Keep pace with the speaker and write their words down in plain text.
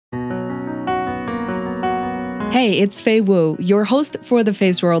Hey, it's Fei Wu, your host for the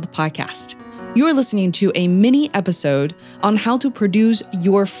Fei's World podcast. You're listening to a mini episode on how to produce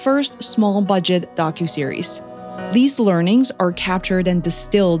your first small budget docuseries. These learnings are captured and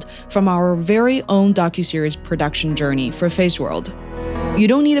distilled from our very own docuseries production journey for Fei's World. You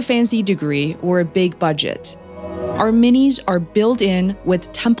don't need a fancy degree or a big budget. Our minis are built in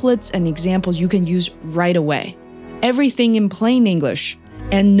with templates and examples you can use right away. Everything in plain English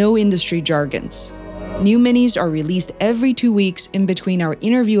and no industry jargons. New minis are released every 2 weeks in between our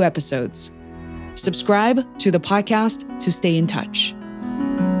interview episodes. Subscribe to the podcast to stay in touch.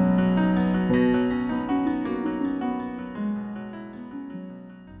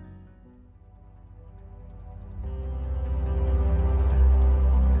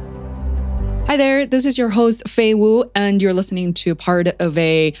 Hi there, this is your host Fei Wu, and you're listening to part of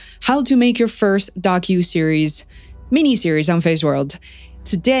a How to Make Your First Docu-Series mini-series on Fei's World.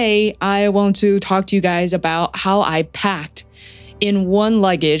 Today, I want to talk to you guys about how I packed in one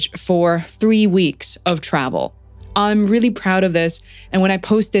luggage for 3 weeks of travel. I'm really proud of this, and when I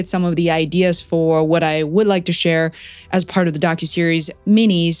posted some of the ideas for what I would like to share as part of the docuseries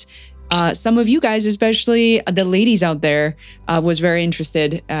minis, some of you guys, especially the ladies out there, was very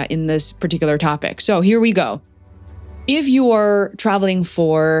interested in this particular topic. So here we go. If you are traveling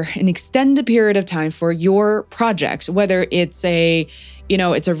for an extended period of time for your projects, whether it's a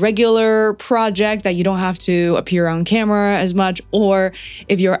regular project that you don't have to appear on camera as much, or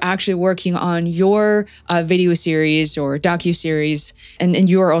if you're actually working on your video series or docu-series, and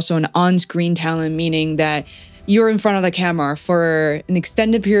you're also an on-screen talent, meaning that you're in front of the camera for an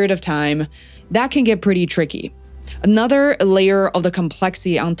extended period of time, that can get pretty tricky. Another layer of the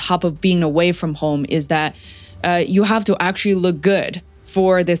complexity on top of being away from home is that you have to actually look good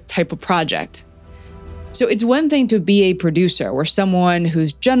for this type of project. So it's one thing to be a producer or someone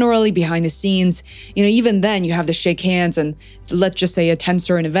who's generally behind the scenes. Even then you have to shake hands and let's just say attend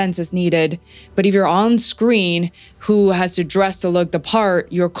certain events as needed. But if you're on screen who has to dress to look the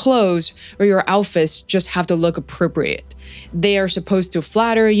part, your clothes or your outfits just have to look appropriate. They are supposed to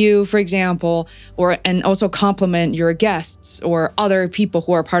flatter you, for example, and also compliment your guests or other people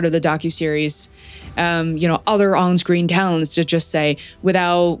who are part of the docuseries. Other on-screen talents, to just say,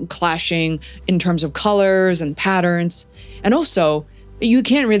 without clashing in terms of colors and patterns. And also, you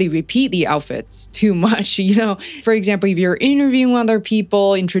can't really repeat the outfits too much. For example, if you're interviewing other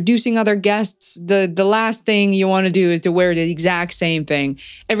people, introducing other guests, the last thing you want to do is to wear the exact same thing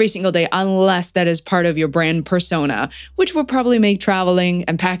every single day, unless that is part of your brand persona, which will probably make traveling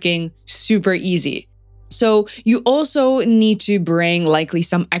and packing super easy. So you also need to bring likely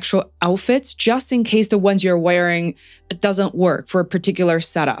some extra outfits just in case the ones you're wearing doesn't work for a particular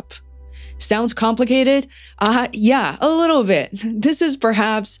setup. Sounds complicated? Yeah, a little bit. This is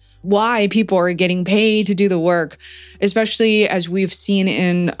perhaps why people are getting paid to do the work, especially as we've seen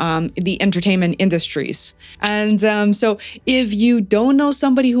in the entertainment industries. And so if you don't know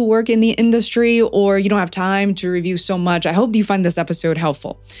somebody who work in the industry or you don't have time to review so much, I hope you find this episode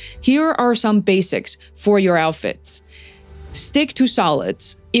helpful. Here are some basics for your outfits. Stick to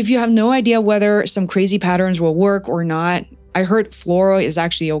solids. If you have no idea whether some crazy patterns will work or not, I heard floral is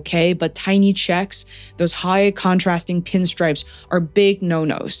actually okay, but tiny checks, those high contrasting pinstripes, are big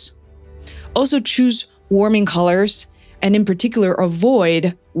no-nos. Also choose warming colors, and in particular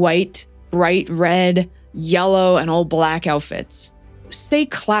avoid white, bright red, yellow, and all black outfits. Stay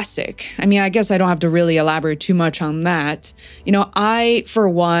classic. I guess I don't have to really elaborate too much on that. I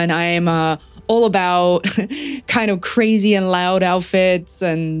am all about kind of crazy and loud outfits,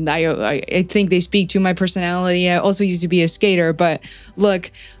 and I think they speak to my personality. I also used to be a skater, but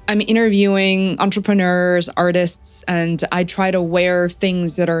look, I'm interviewing entrepreneurs, artists, and I try to wear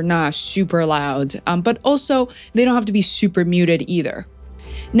things that are not super loud, but also they don't have to be super muted either.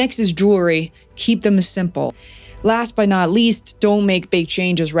 Next is jewelry. Keep them simple. Last but not least, don't make big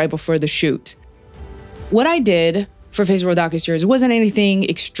changes right before the shoot. What I did for Fei's World docuseries wasn't anything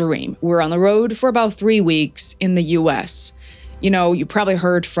extreme. We're on the road for about 3 weeks in the US. You probably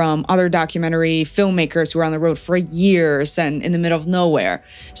heard from other documentary filmmakers who are on the road for years and in the middle of nowhere.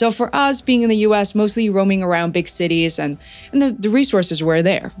 So for us, being in the US, mostly roaming around big cities and the resources were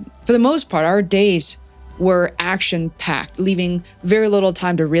there. For the most part, our days were action-packed, leaving very little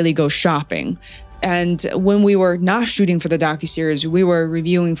time to really go shopping. And when we were not shooting for the docuseries, we were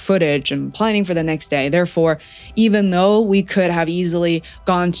reviewing footage and planning for the next day. Therefore, even though we could have easily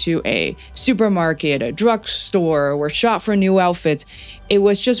gone to a supermarket, a drugstore, or shop for new outfits, it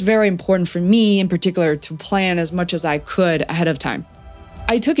was just very important for me in particular to plan as much as I could ahead of time.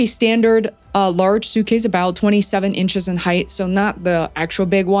 I took a standard large suitcase, about 27 inches in height, so not the actual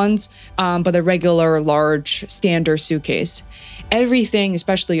big ones, but the regular large standard suitcase. Everything,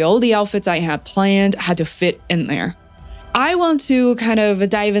 especially all the outfits I had planned, had to fit in there. I want to kind of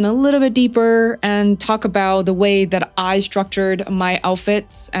dive in a little bit deeper and talk about the way that I structured my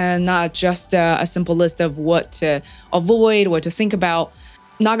outfits and not just a simple list of what to avoid, what to think about.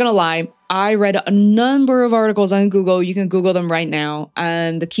 Not gonna lie, I read a number of articles on Google. You can Google them right now.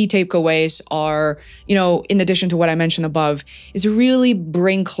 And the key takeaways are, in addition to what I mentioned above, is really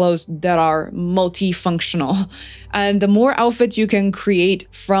bring clothes that are multifunctional. And the more outfits you can create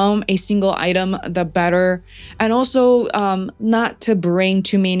from a single item, the better. And also not to bring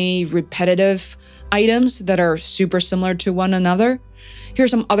too many repetitive items that are super similar to one another.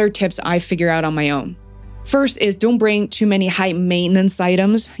 Here's some other tips I figure out on my own. First is don't bring too many high maintenance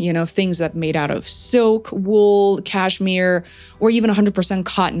items, things that are made out of silk, wool, cashmere, or even 100%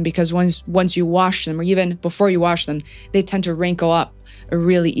 cotton, because once you wash them, or even before you wash them, they tend to wrinkle up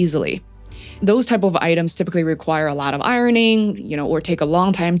really easily. Those type of items typically require a lot of ironing, or take a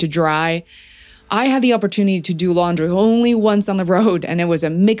long time to dry. I had the opportunity to do laundry only once on the road, and it was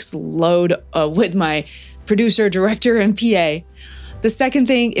a mixed load with my producer, director, and PA. The second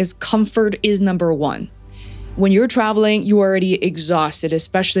thing is comfort is number one. When you're traveling, you're already exhausted,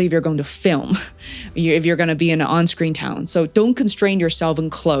 especially if you're going to film, if you're going to be in an on-screen town. So don't constrain yourself in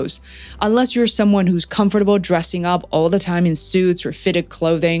clothes. Unless you're someone who's comfortable dressing up all the time in suits or fitted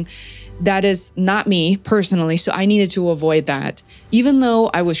clothing. That is not me personally, so I needed to avoid that. Even though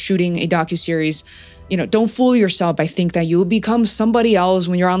I was shooting a docuseries, don't fool yourself by thinking that you'll become somebody else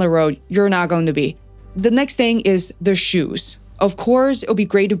when you're on the road. You're not going to be. The next thing is the shoes. Of course, it'll be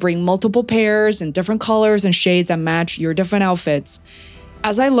great to bring multiple pairs and different colors and shades that match your different outfits.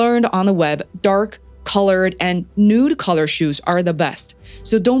 As I learned on the web, dark, colored, and nude color shoes are the best.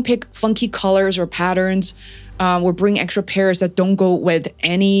 So don't pick funky colors or patterns, or bring extra pairs that don't go with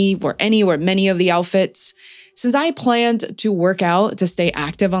any or many of the outfits. Since I planned to work out to stay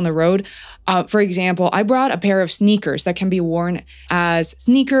active on the road, for example, I brought a pair of sneakers that can be worn as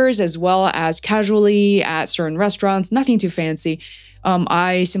sneakers as well as casually at certain restaurants, nothing too fancy.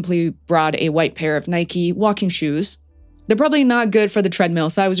 I simply brought a white pair of Nike walking shoes. They're probably not good for the treadmill,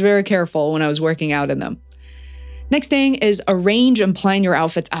 so I was very careful when I was working out in them. Next thing is arrange and plan your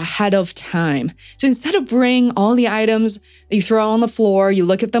outfits ahead of time. So instead of bringing all the items that you throw on the floor, you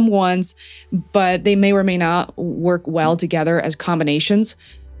look at them once, but they may or may not work well together as combinations,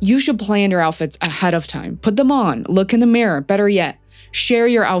 you should plan your outfits ahead of time. Put them on, look in the mirror, better yet, share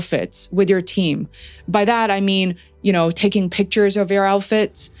your outfits with your team. By that, I mean, taking pictures of your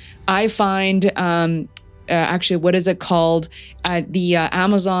outfits. I find, actually, what is it called? The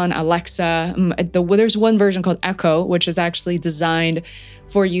Amazon Alexa, there's one version called Echo, which is actually designed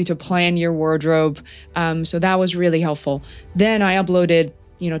for you to plan your wardrobe. So that was really helpful. Then I uploaded,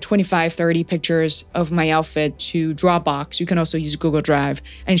 25, 30 pictures of my outfit to Dropbox. You can also use Google Drive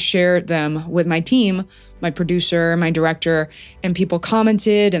and share them with my team, my producer, my director, and people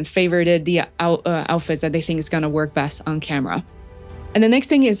commented and favorited the outfits that they think is going to work best on camera. And the next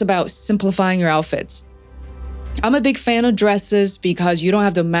thing is about simplifying your outfits. I'm a big fan of dresses because you don't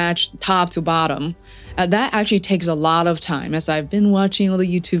have to match top to bottom. That actually takes a lot of time, as I've been watching all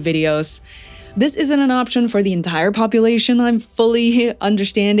the YouTube videos. This isn't an option for the entire population. I'm fully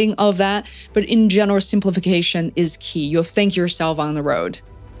understanding of that, but in general, simplification is key. You'll thank yourself on the road.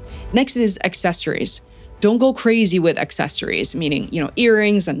 Next is accessories. Don't go crazy with accessories, meaning,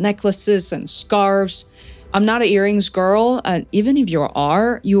 earrings and necklaces and scarves. I'm not an earrings girl, and even if you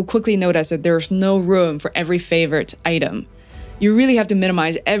are, you'll quickly notice that there's no room for every favorite item. You really have to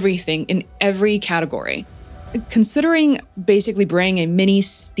minimize everything in every category. Considering basically bringing a mini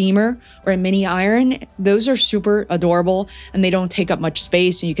steamer or a mini iron, those are super adorable and they don't take up much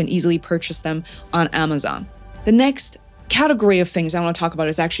space and you can easily purchase them on Amazon. The next category of things I want to talk about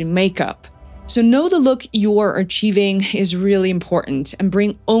is actually makeup. So know the look you're achieving is really important and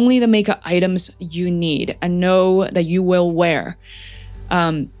bring only the makeup items you need and know that you will wear.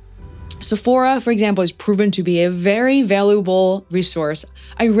 Sephora, for example, is proven to be a very valuable resource.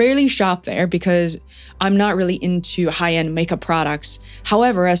 I rarely shop there because I'm not really into high-end makeup products.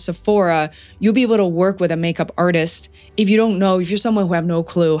 However, at Sephora, you'll be able to work with a makeup artist if you're someone who have no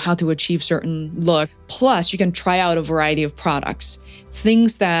clue how to achieve certain look. Plus, you can try out a variety of products.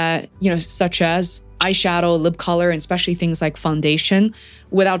 Things that, such as eyeshadow, lip color, and especially things like foundation,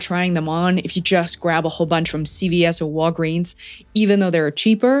 without trying them on. If you just grab a whole bunch from CVS or Walgreens, even though they're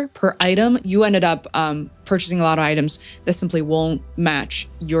cheaper per item, you ended up purchasing a lot of items that simply won't match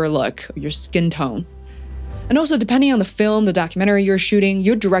your look, your skin tone. And also, depending on the film, the documentary you're shooting,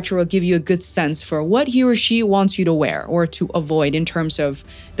 your director will give you a good sense for what he or she wants you to wear or to avoid in terms of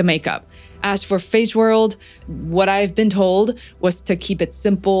the makeup. As for Face World, what I've been told was to keep it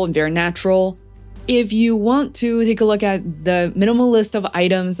simple and very natural. If you want to take a look at the minimal list of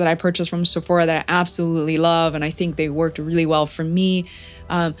items that I purchased from Sephora that I absolutely love, and I think they worked really well for me,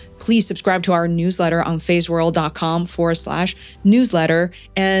 please subscribe to our newsletter on faceworld.com/newsletter,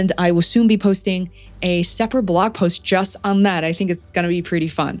 and I will soon be posting a separate blog post just on that. I think it's going to be pretty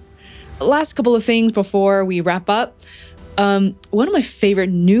fun. Last couple of things before we wrap up. One of my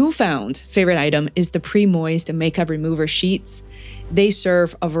newfound favorite item is the Pre-Moist makeup remover sheets. They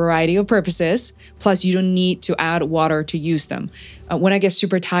serve a variety of purposes, plus you don't need to add water to use them. When I get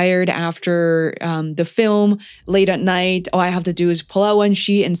super tired after the film, late at night, all I have to do is pull out one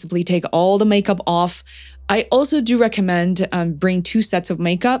sheet and simply take all the makeup off. I also do recommend bring 2 sets of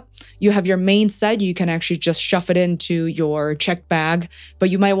makeup. You have your main set, you can actually just shove it into your checked bag, but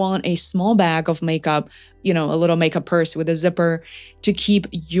you might want a small bag of makeup, a little makeup purse with a zipper to keep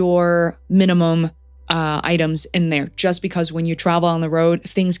your minimum items in there, just because when you travel on the road,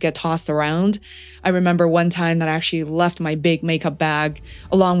 things get tossed around. I remember one time that I actually left my big makeup bag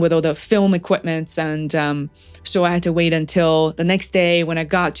along with all the film equipment, and so I had to wait until the next day when I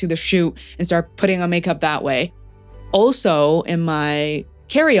got to the shoot and start putting on makeup that way. Also, in my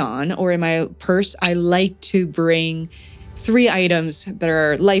carry-on or in my purse, I like to bring 3 items that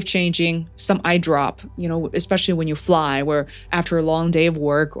are life-changing, some eye drop, especially when you fly, where after a long day of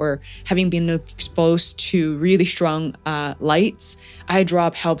work or having been exposed to really strong lights, eye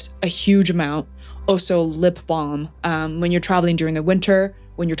drop helps a huge amount. Also, lip balm. When you're traveling during the winter,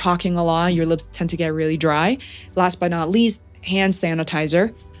 when you're talking a lot, your lips tend to get really dry. Last but not least, hand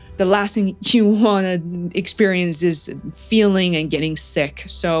sanitizer. The last thing you want to experience is feeling and getting sick.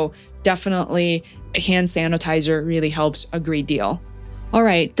 So definitely hand sanitizer really helps a great deal. All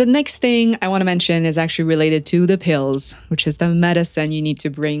right, the next thing I want to mention is actually related to the pills, which is the medicine you need to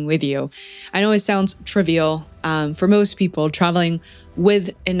bring with you. I know it sounds trivial. For most people, traveling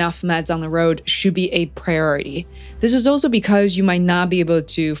with enough meds on the road should be a priority. This is also because you might not be able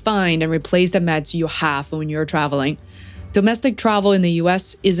to find and replace the meds you have when you're traveling. Domestic travel in the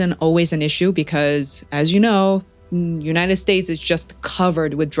US isn't always an issue because, as you know, United States is just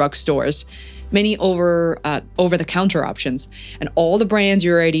covered with drugstores, many over-the-counter options, and all the brands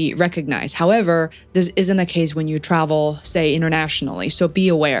you already recognize. However, this isn't the case when you travel, say, internationally, so be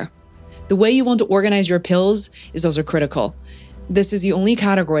aware. The way you want to organize your pills is also critical. This is the only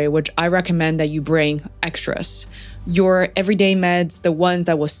category which I recommend that you bring extras. Your everyday meds, the ones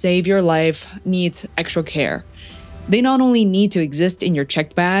that will save your life, need extra care. They not only need to exist in your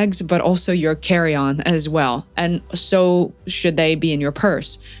checked bags, but also your carry-on as well. And so should they be in your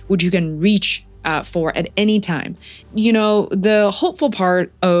purse, which you can reach for at any time. The hopeful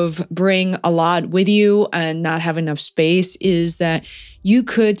part of bring a lot with you and not have enough space is that you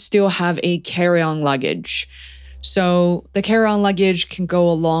could still have a carry-on luggage. So the carry-on luggage can go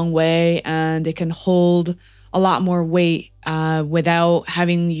a long way and it can hold a lot more weight without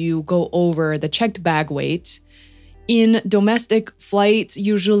having you go over the checked bag weight. In domestic flights,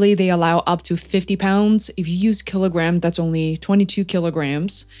 usually they allow up to 50 pounds. If you use kilogram, that's only 22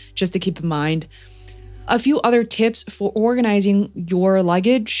 kilograms, just to keep in mind. A few other tips for organizing your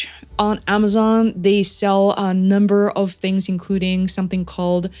luggage. On Amazon, they sell a number of things, including something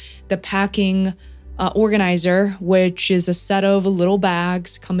called the packing organizer, which is a set of little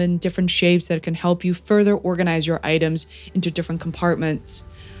bags, come in different shapes that can help you further organize your items into different compartments.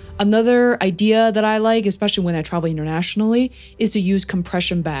 Another idea that I like, especially when I travel internationally, is to use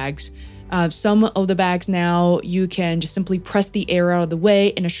compression bags. Some of the bags now, you can just simply press the air out of the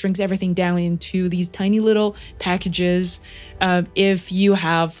way and it shrinks everything down into these tiny little packages. If you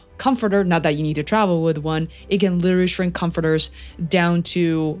have comforter, not that you need to travel with one, it can literally shrink comforters down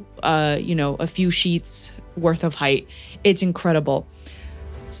to, a few sheets worth of height. It's incredible.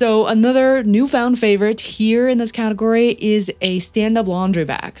 So another newfound favorite here in this category is a stand-up laundry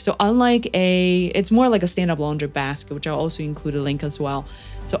bag. So it's more like a stand-up laundry basket, which I'll also include a link as well.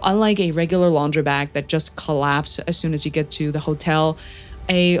 So unlike a regular laundry bag that just collapses as soon as you get to the hotel,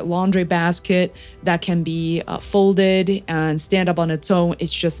 a laundry basket that can be folded and stand up on its own,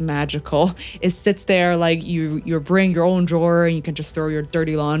 it's just magical. It sits there like you bring your own drawer and you can just throw your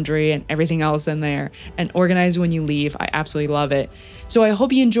dirty laundry and everything else in there and organize when you leave. I absolutely love it. So I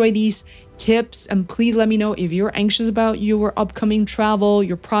hope you enjoy these tips, and please let me know if you're anxious about your upcoming travel,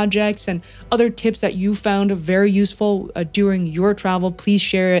 your projects, and other tips that you found very useful during your travel. Please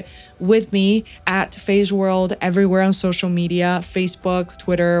share it with me at Face World everywhere on social media, Facebook,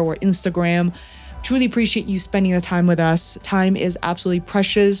 Twitter, or Instagram. Truly appreciate you spending the time with us. Time is absolutely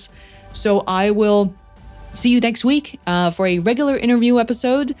precious. So I will see you next week for a regular interview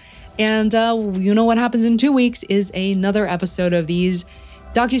episode. And you know what happens in 2 weeks is another episode of these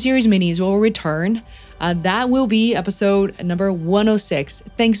docuseries minis will return. That will be episode number 106.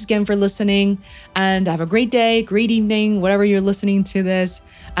 Thanks again for listening, and have a great day, great evening, whatever you're listening to this.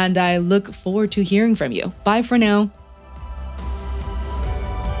 And I look forward to hearing from you. Bye for now.